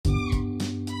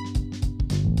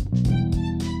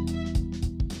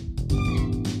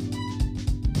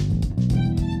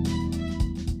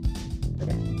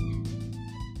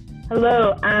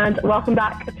Hello and welcome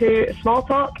back to Small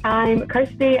Talk. I'm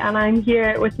Kirsty and I'm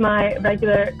here with my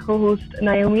regular co-host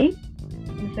Naomi.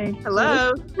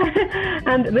 Hello.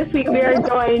 And this week we are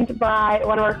joined by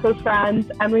one of our close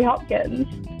friends, Emily Hopkins.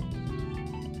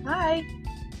 Hi.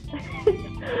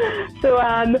 So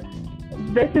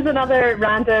this is another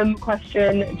random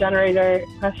question generator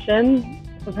question.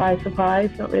 Surprise, surprise,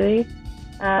 not really.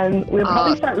 We'll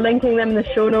probably start linking them in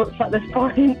the show notes at this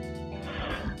point.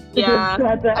 Yeah,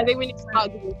 I think we need to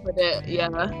start giving credit,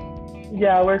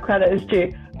 Yeah, where credit is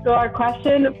due. So our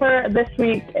question for this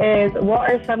week is,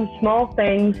 what are some small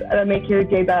things that make your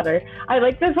day better? I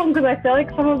like this one because I feel like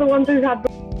some of the ones we've had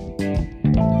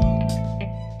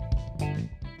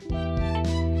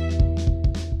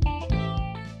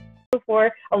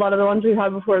before, a lot of the ones we've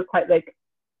had before are quite like,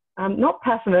 not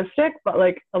pessimistic, but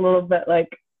like a little bit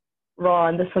like raw,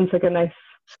 and this one's like a nice...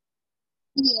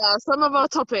 Yeah, some of our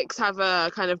topics have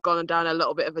kind of gone down a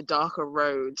little bit of a darker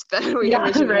road than we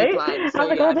originally planned. So, I was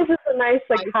like, oh, this is a nice,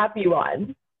 like, happy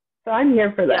one. So I'm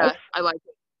here for this. Yeah, I like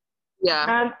it.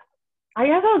 Yeah. I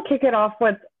guess I'll kick it off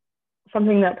with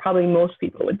something that probably most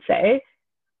people would say.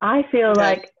 I feel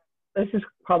like, this is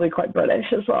probably quite British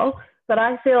as well, but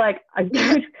I feel like a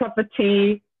good cup of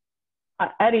tea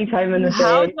at any time in the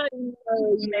day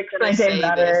makes my day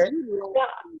better. Yeah,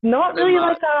 not really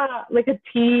like a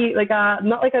tea, I'm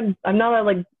not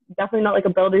definitely not like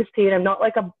a builder's tea, and I'm not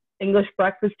like a English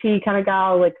breakfast tea kind of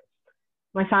gal. Like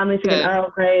my family's like an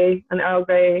Earl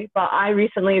Grey, but I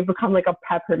recently have become like a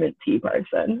peppermint tea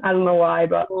person. I don't know why,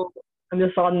 but I'm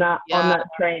just on that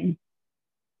train.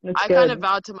 I kind of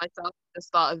vowed to myself at the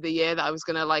start of the year that I was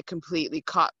gonna like completely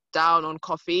cut down on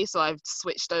coffee, so I've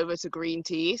switched over to green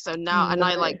tea. So now, and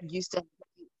I like used to have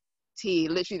tea.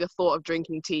 Literally, the thought of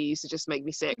drinking tea used to just make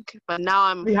me sick. But now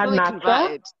I'm fully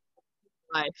converted.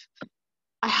 Life.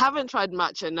 I haven't tried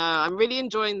matcha. No, I'm really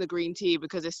enjoying the green tea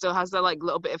because it still has that like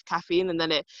little bit of caffeine, and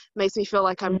then it makes me feel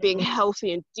like I'm being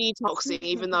healthy and detoxing,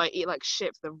 even though I eat like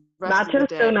shit for the rest of the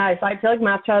day. Matcha is so nice. I feel like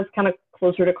matcha is kind of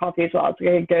closer to coffee as well. It's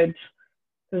really good.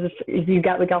 If you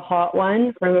get like a hot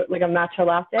one for like a matcha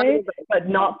latte, but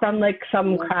not from like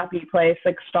some crappy place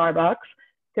like Starbucks,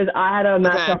 because I had a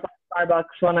matcha from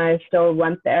Starbucks when I still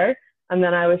went there, and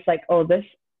then I was like, oh, this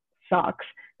sucks.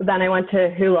 But then I went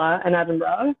to Hula in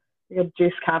Edinburgh, like a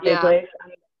juice cafe place,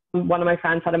 and one of my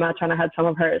friends had a matcha and I had some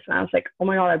of hers, and I was like, oh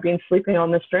my god, I've been sleeping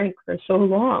on this drink for so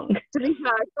long. To be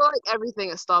fair, I feel like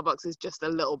everything at Starbucks is just a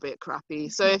little bit crappy.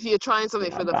 So if you're trying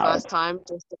something for the first time,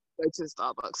 just go to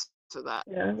Starbucks for that.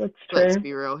 Yeah, that's true. Let's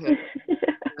be real here.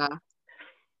 Yeah.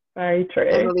 Very true.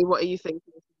 Emily, what are you thinking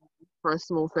for a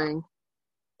small thing?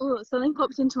 Oh, something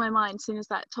popped into my mind as soon as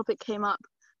that topic came up.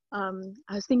 I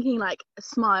was thinking like a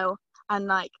smile, and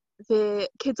like the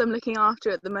kids I'm looking after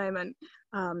at the moment,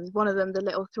 one of them, the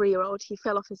little 3-year-old, he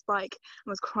fell off his bike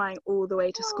and was crying all the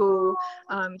way to school.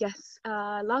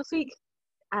 Last week,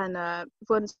 and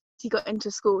once he got into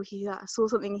school, he saw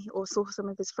something, or saw some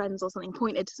of his friends or something,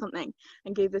 pointed to something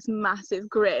and gave this massive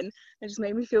grin. It just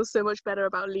made me feel so much better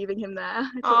about leaving him there.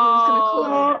 I thought he was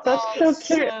gonna that's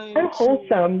so cute. So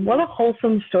wholesome. What a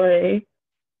wholesome story.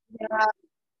 Yeah.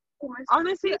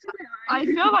 Honestly, I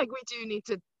feel like we do need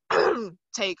to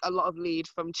take a lot of lead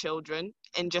from children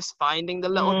in just finding the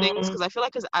little things, because I feel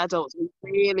like as adults we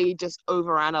really just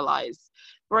overanalyze,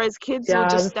 whereas kids will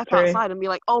just step outside and be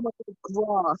like, oh my god,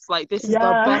 grass, like this is the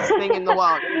best thing in the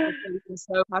world, and I'm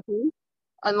so happy.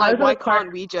 And like, why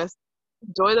can't we just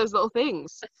enjoy those little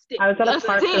things? I was at a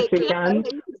park this weekend.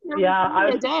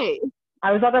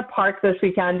 I was at a park this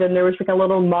weekend, and there was like a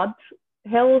little mud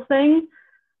hill thing,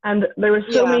 and there were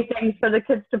so many things for the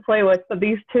kids to play with, but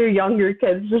these two younger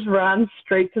kids just ran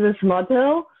straight to this mud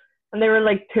hill, and they were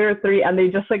like 2 or 3, and they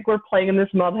just like were playing in this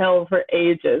mud hill for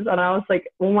ages, and I was like,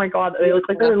 oh my god, they look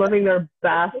like they were living their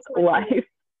best life.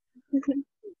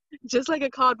 Just like a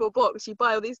cardboard box, you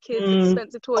buy all these kids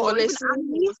expensive toys. Or even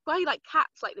animals, buy like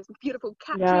cats, like this beautiful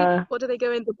cat tree. What do they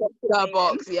go in the box? The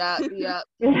box, yeah.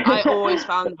 I always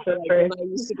found that when I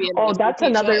used to be that's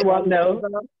another one though.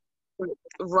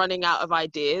 Running out of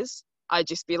ideas, I'd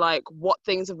just be like, what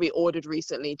things have we ordered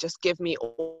recently? Just give me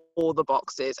all the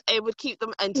boxes. It would keep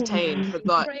them entertained for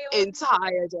the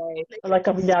entire day. Like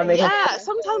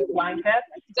sometimes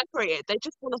decorate it. They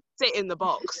just want to sit in the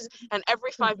box. And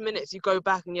every 5 minutes you go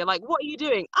back and you're like, what are you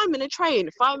doing? I'm in a train.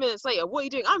 5 minutes later, what are you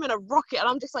doing? I'm in a rocket. And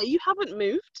I'm just like, you haven't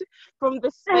moved from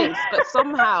this space, but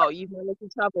somehow you've managed to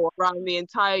travel around the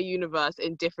entire universe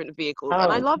in different vehicles.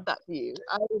 And I love that for you.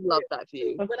 I love that for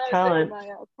you. When I was at my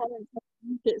parents'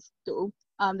 market stall,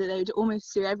 that they would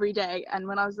almost do every day, and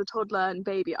when I was a toddler and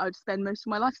baby, I would spend most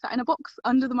of my life sat in a box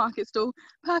under the market stall,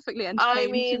 perfectly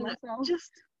entertained to myself.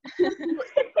 Just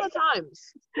Good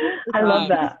times. I love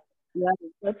that. Yeah.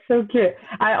 That's so cute.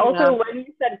 I also, when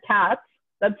you said cats,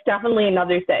 that's definitely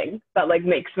another thing that like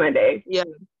makes my day Yeah.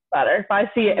 better. If I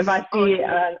see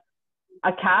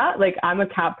a cat, like I'm a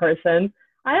cat person.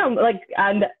 I don't like,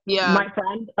 and my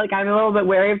friends, like I'm a little bit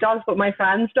wary of dogs, but my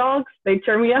friends' dogs, they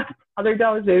cheer me up. Other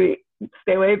dogs, they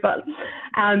stay away, but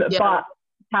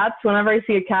cats, whenever I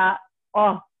see a cat,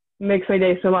 oh, it makes my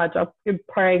day so much. A good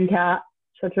purring cat,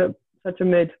 such a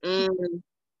mood.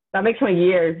 That makes my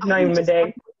year, not even my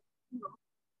day.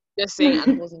 Just seeing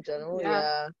animals in general,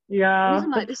 yeah.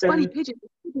 Even like this funny pigeon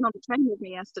was sitting on the train with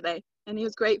me yesterday, and he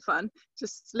was great fun.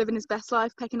 Just living his best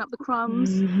life, pecking up the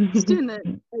crumbs, just doing the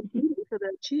for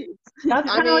the tubes.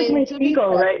 That's kind of like my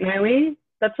seagull, right, Naomi?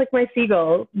 That's like my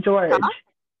seagull, George.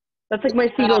 That's like my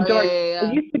seagull, George. Yeah.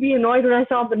 I used to be annoyed when I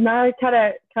saw him, but now it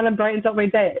kind of brightens up my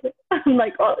day. I'm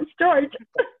like, oh, it's George.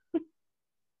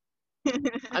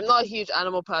 I'm not a huge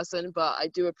animal person, but I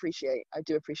do appreciate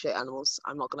animals.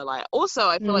 I'm not gonna lie. Also,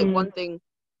 I feel like one thing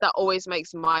that always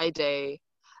makes my day,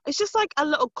 it's just like a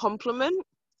little compliment.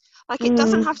 Like it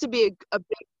doesn't have to be a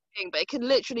big thing, but it can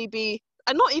literally be,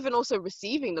 and not even also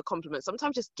receiving the compliment.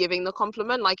 Sometimes just giving the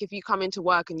compliment. Like if you come into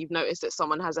work and you've noticed that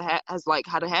someone has had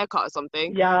a haircut or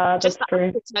something, just that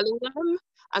true. Telling them,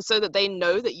 and so that they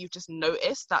know that you've just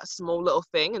noticed that small little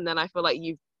thing, and then I feel like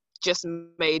you've just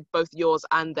made both yours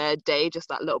and their day just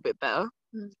that little bit better.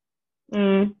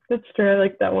 That's true. I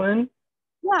like that one.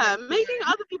 Yeah, making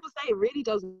other people's day really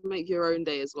does make your own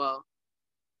day as well.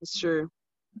 It's true.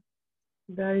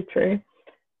 Very true.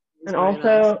 And also,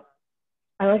 nice.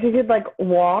 I like a good like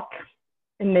walk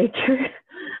in nature.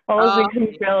 Always makes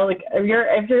me feel like if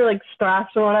you're like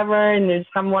stressed or whatever, and you just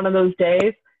have one of those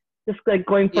days, just like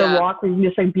going for a walk where you can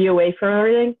just like be away from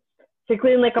everything.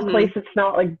 Particularly in like a place that's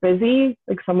not like busy,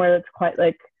 like somewhere that's quite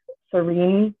like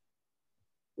serene.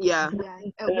 At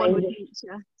one with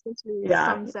nature, especially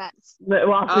sunsets.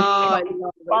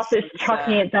 Whilst it's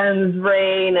chucking it down, there's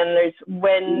rain and there's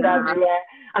wind everywhere,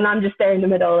 and I'm just there in the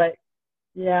middle, like,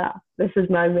 this is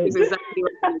my mood. It's exactly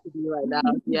what I need to do right now.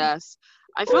 Yes,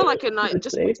 I feel like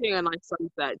just watching a nice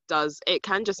sunset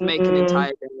can just make an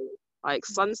entire day. Like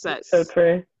sunsets. So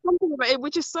true. Something about it,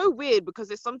 which is so weird because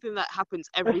it's something that happens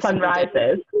every single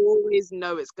day. You always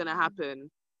know it's gonna happen,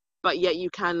 but yet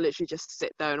you can literally just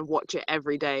sit there and watch it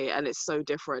every day, and it's so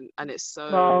different, and it's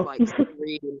so like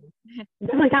serene. You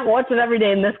definitely can't watch it every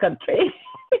day in this country.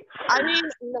 I mean,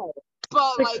 no,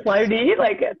 but it's like cloudy.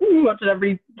 Like you watch it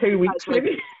every 2 weeks,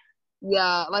 maybe.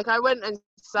 Yeah, like I went and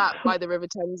sat by the River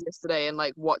Thames yesterday and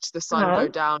like watched the sun go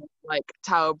down like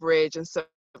Tower Bridge and so.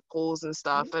 Calls and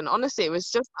stuff, and honestly it was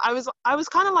just I was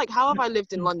kind of like, how have I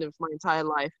lived in London for my entire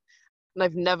life and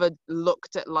I've never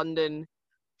looked at London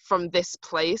from this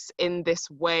place in this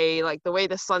way, like the way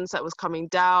the sunset was coming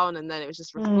down and then it was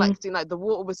just reflecting, like the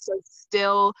water was so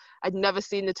still. I'd never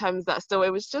seen the Thames that still.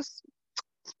 It was just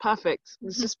perfect. It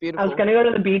was just beautiful. I was gonna go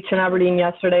to the beach in Aberdeen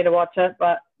yesterday to watch it,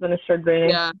 but then it started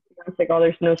raining. I was like, oh,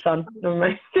 there's no sun. Never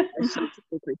mind.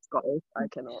 I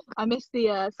cannot. I miss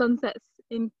the sunsets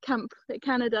in Camp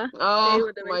Canada.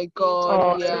 Oh my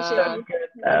god! So good,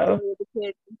 though.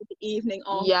 The evening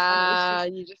off. Yeah,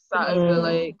 you just sat over the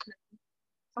lake.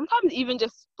 Sometimes even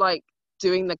just like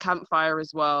doing the campfire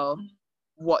as well,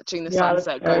 watching the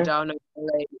sunset go down over the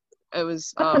lake. It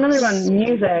was. That's another one.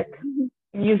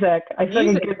 Music. I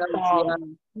think a good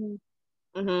song.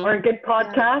 Or a good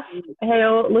podcast. Hey,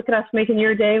 look at us making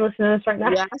your day. Listen to this right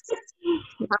now. Yes.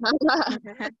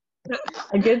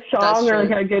 A good song or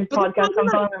like a good podcast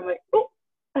comes on, I'm like, oh,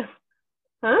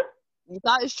 huh?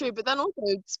 That is true. But then also,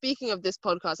 speaking of this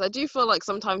podcast, I do feel like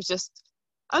sometimes just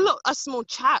a small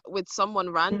chat with someone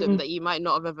random that you might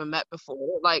not have ever met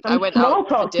before. Like I went out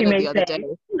for dinner the other day.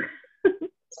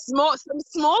 Some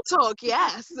small talk,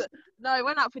 yes. No, I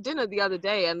went out for dinner the other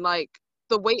day, and like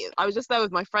I was just there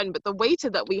with my friend, but the waiter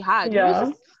that we had was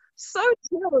just so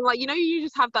chill. Like, you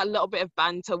just have that little bit of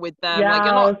banter with them. Like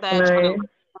you're not there trying to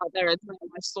out there and tell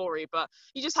my story, but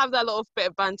you just have that little bit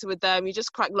of banter with them. You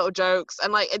just crack little jokes,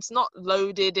 and like it's not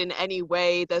loaded in any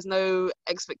way. There's no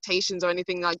expectations or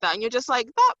anything like that, and you're just like,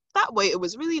 that waiter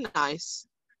was really nice.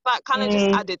 That kind of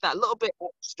just added that little bit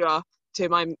extra to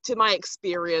my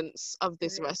experience of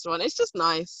this restaurant. It's just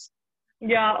nice.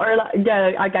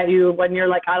 I get you when you're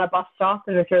like at a bus stop,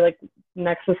 and if you're like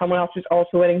next to someone else who's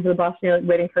also waiting for the bus, and you're like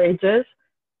waiting for ages,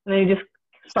 and then you just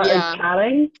start like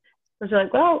chatting, because you're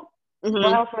like, well,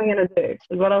 what else am I gonna do?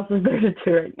 Like, what else is there to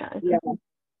do right now?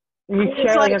 You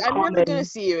share like a common. I'm never gonna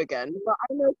see you again, but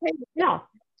I'm okay. Yeah,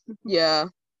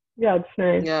 it's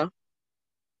nice. Yeah,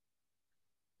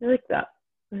 I like that.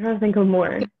 I'm trying to think of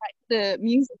more. The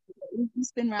music. You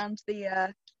spin around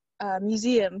the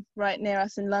museum right near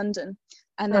us in London,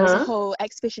 and there was a whole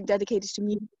exhibition dedicated to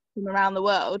music from around the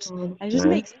world, and it just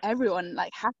makes everyone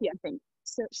like happy. I think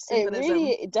such symbolism.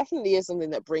 It definitely is something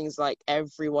that brings like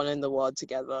everyone in the world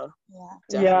together. Yeah,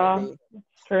 definitely. Yeah,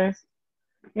 that's true.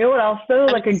 You know what else though?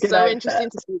 Like a good so outfit. Interesting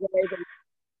to see the way that.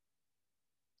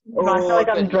 I feel like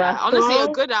I'm dressed honestly, well.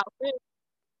 a good outfit.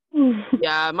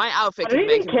 Yeah, my outfit. I don't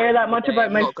even care that much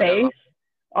about my face.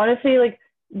 Honestly, like,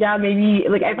 yeah, maybe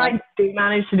like if I do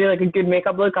manage to do like a good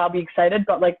makeup look, I'll be excited.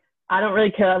 But like, I don't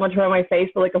really care that much about my face.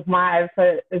 But like, if my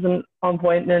outfit isn't on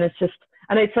point, then it's just,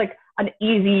 and it's like an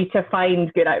easy to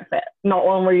find good outfit, not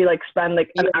one where you like spend like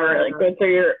an hour like going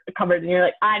through your cupboard and you're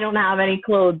like, I don't have any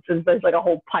clothes, and there's like a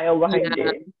whole pile behind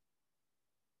you.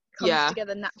 Comes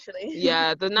together naturally.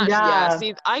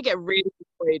 See, I get really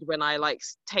annoyed when I like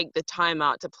take the time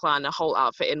out to plan a whole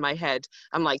outfit in my head.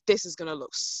 I'm like, this is gonna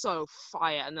look so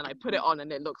fire, and then I put it on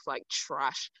and it looks like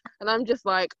trash, and I'm just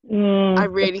like, I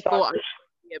really thought I was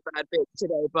be a bad bitch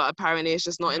today, but apparently it's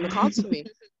just not in the cards for me.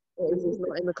 It's just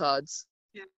not in the cards.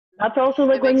 That's also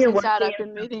like when you're sad. I've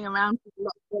been moving around for the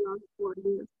last 4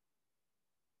 years.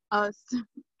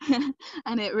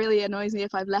 And it really annoys me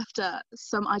if I've left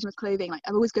some item of clothing. Like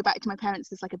I always go back to my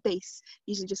parents as like a base,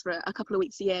 usually just for a couple of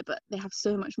weeks a year, but they have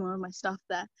so much more of my stuff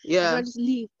there. So I just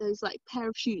leave those like pair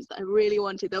of shoes that I really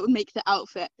wanted that would make the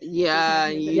outfit. You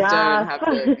don't have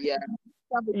them.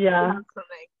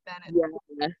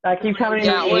 That keeps happening.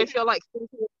 Or if you're like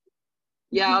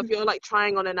if you're like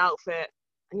trying on an outfit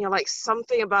and you're like,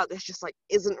 something about this just like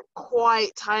isn't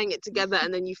quite tying it together,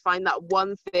 and then you find that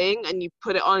one thing and you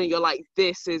put it on and you're like,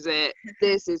 this is it,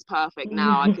 this is perfect,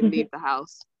 now I can leave the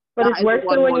house. But it's worse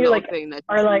than when you're like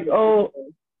are like, oh,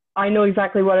 I know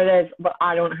exactly what it is, but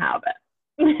I don't have it.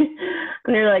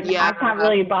 And you're like, I can't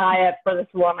really buy it for this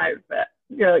one outfit.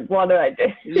 You're like, what do I do?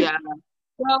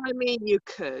 Well, I mean, you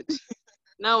could.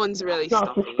 No one's really it's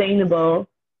not sustainable.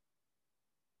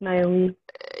 Naomi.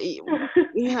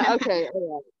 Okay.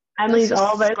 Emily's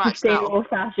all about sustainable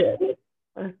fashion.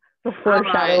 The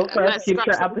foreshadow for a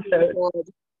future episode.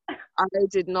 I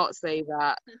did not say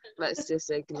that. Let's just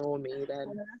ignore me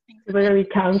then. We're going to be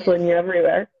cancelling you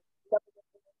everywhere.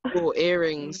 Oh,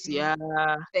 earrings, They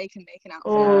can make an outfit.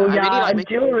 Oh, yeah, I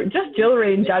really like just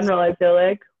jewelry in general, I feel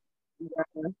like.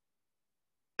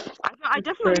 I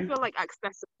definitely feel like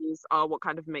accessories are what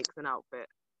kind of makes an outfit.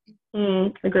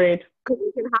 Agreed. Because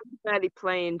you can have fairly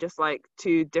plain, just like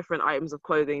 2 different items of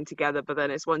clothing together, but then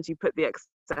it's once you put the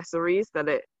accessories that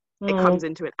it comes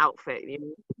into an outfit, you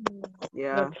know?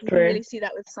 Yeah. You can really see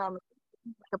that with some,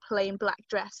 like a plain black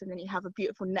dress, and then you have a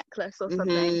beautiful necklace or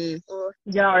something. Or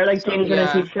like jeans and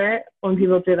a t-shirt. When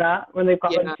people do that, when they've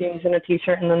got like jeans and a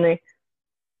t-shirt, and then they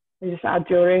just add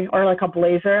jewelry, or like a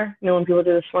blazer. You know, when people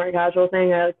do the smart casual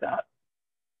thing, I like that.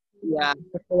 Yeah,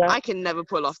 I can never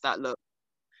pull off that look.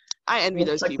 I envy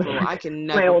those people. I can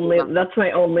never. That's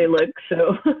my only look.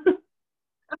 So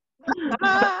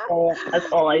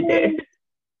that's all I do.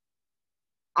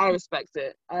 I respect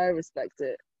it.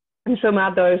 I'm so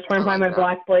mad though. I was trying to find my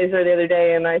black blazer the other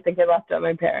day, and I think I left it at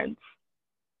my parents.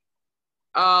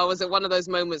 Oh, was it one of those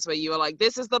moments where you were like,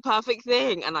 "This is the perfect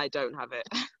thing," and I don't have it?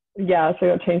 Yeah, so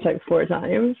I got changed like 4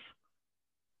 times.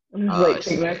 I was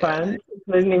waiting my friends.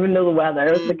 I didn't even know the weather.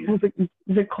 I was like,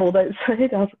 is it cold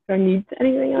outside? I was like, do I need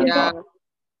anything else? Yeah.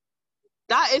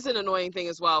 That is an annoying thing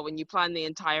as well, when you plan the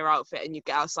entire outfit and you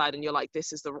get outside and you're like,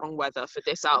 this is the wrong weather for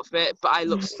this outfit, but I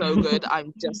look so good.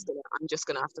 I'm just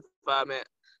gonna have to firm it.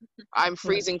 I'm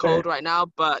freezing cold right now,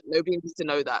 but nobody needs to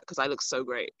know that because I look so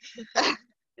great. And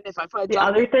if I put the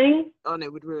other thing on,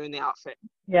 it would ruin the outfit.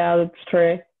 Yeah, that's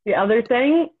true. The other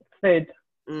thing, food.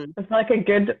 It's like a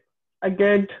good,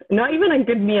 not even a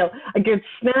good meal, a good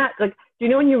snack. Like, do you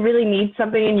know when you really need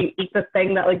something and you eat the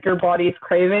thing that like your body's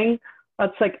craving?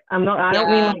 That's like, I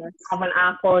don't mean like have an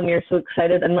apple and you're so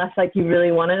excited, unless like you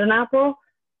really wanted an apple.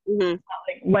 Like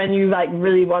when you like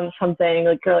really want something,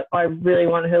 like you're like, oh, I really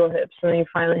want hula hoops, and then you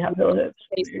finally have hula hoops.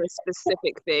 Taste a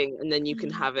specific thing, and then you can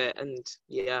have it, and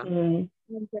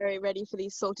I'm very ready for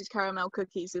these salted caramel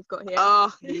cookies we've got here.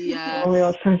 Oh yeah. Oh my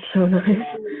god, sounds so nice.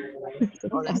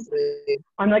 Honestly,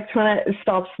 I'm like trying to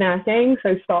stop snacking,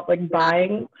 so stop like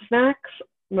buying snacks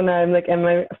when I'm like in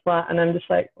my flat, and I'm just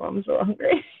like, oh, I'm so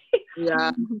hungry.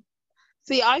 Yeah.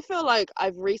 See, I feel like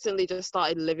I've recently just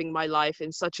started living my life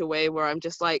in such a way where I'm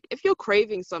just like, if you're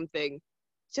craving something,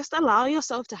 just allow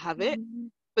yourself to have it.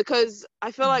 Because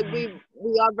I feel like we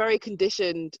are very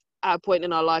conditioned at a point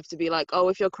in our life to be like, oh,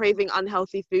 if you're craving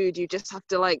unhealthy food, you just have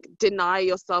to like deny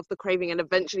yourself the craving and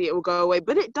eventually it will go away.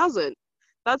 But it doesn't.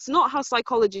 That's not how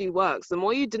psychology works. The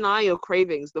more you deny your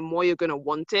cravings, the more you're going to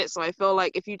want it. So I feel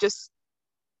like if you just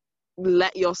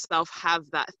let yourself have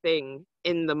that thing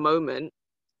in the moment,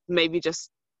 maybe just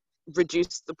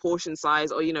reduce the portion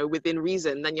size, or, you know, within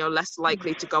reason, then you're less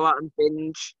likely to go out and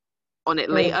binge on it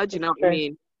later. Do you know what I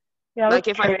mean? Yeah, like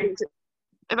if I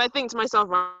think to myself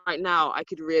right now, I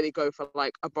could really go for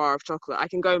like a bar of chocolate. I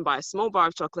can go and buy a small bar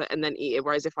of chocolate and then eat it.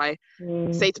 Whereas if I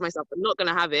say to myself, I'm not going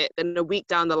to have it, then a week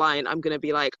down the line, I'm going to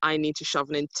be like, I need to shove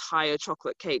an entire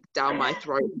chocolate cake down my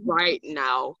throat right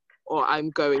now, or I'm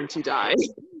going to die.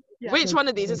 Yeah. Which one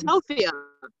of these is healthier?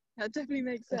 That definitely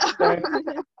makes sense.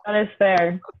 That is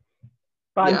fair.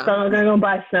 But I'm still not going to go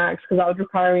buy snacks because that would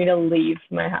require me to leave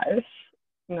my house.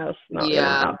 No, it's not going to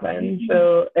happen.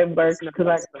 So it works because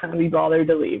I can't be bothered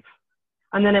to leave.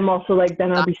 And then I'm also like,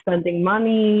 then I'll be spending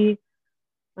money,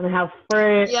 and I have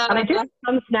fruit. Yeah, and I do have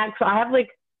some snacks. So I have like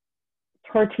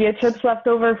tortilla chips left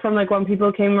over from like when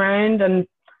people came around, and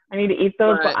I need to eat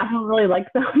those, but I don't really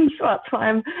like them. So that's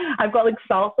why I've got like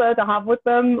salsa to have with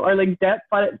them, or like dip,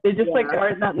 but they just like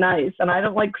aren't that nice. And I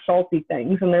don't like salty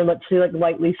things, and they're literally like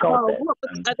lightly salted.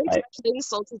 Are they plain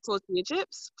salted tortilla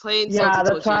chips? Plain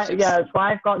salted tortilla chips. Yeah, that's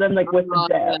why I've got them like with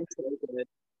the dip.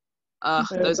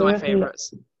 Those are my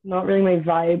favorites. Not really my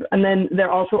vibe. And then they're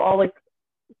also all like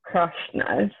crushed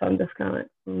now, so I'm just kind of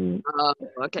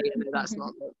okay, yeah, no, that's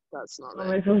not what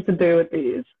am I supposed to do with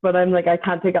these? But I'm like, I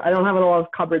can't take up, I don't have a lot of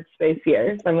cupboard space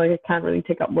here, so I'm like, I can't really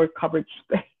take up more cupboard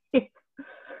space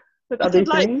with other things.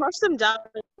 Like crush them down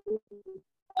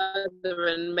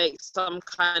and make some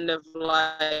kind of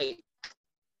like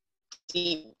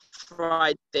deep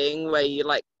fried thing where you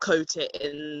like coat it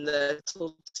in the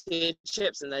tortilla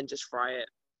chips and then just fry it.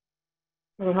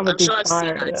 I don't have a deep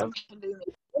fryer.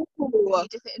 You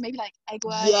dip it in maybe like egg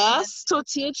white. Yes,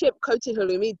 tortilla chip coated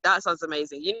halloumi. That sounds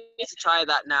amazing. You need to try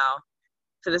that now,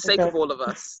 for the sake of all of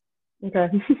us. Okay.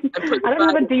 I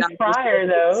don't have a deep fryer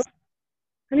though.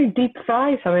 I need deep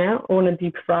fry something. I don't own a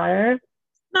deep fryer.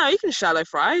 No, you can shallow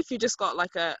fry if you just got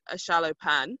like a shallow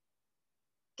pan.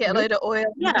 Get a load of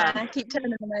oil. Yeah. Keep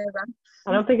turning them over.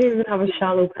 I don't think I even have a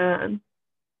shallow pan.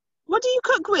 What do you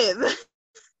cook with?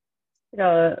 Like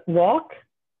a wok,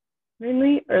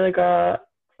 mainly, or like a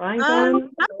frying pan.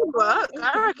 That could work.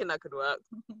 I reckon that could work.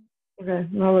 Okay,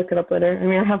 I'll look it up later. I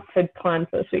mean, I have food planned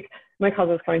for this week. My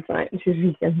cousin's coming tonight, and she's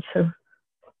vegan, so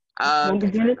won't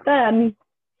be doing it then.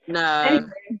 No.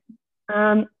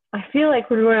 Anyway, I feel like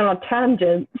we're going on a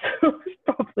tangent, so it's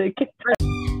probably a good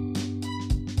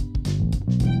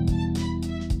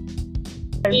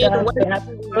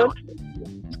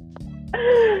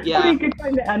Yeah. I think it's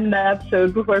time to end the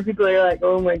episode before people are like,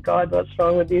 oh my god, what's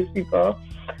wrong with these people?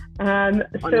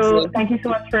 So thank you so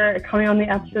much for coming on the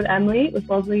episode, Emily. It was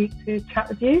lovely to chat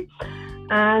with you.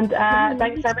 And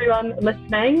thanks everyone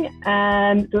listening.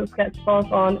 Don't forget to follow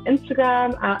us on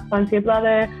Instagram at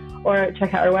FancyABlather, or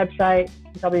check out our website,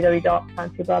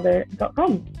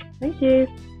 www.fancyblather.com. Thank you.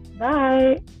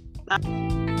 Bye.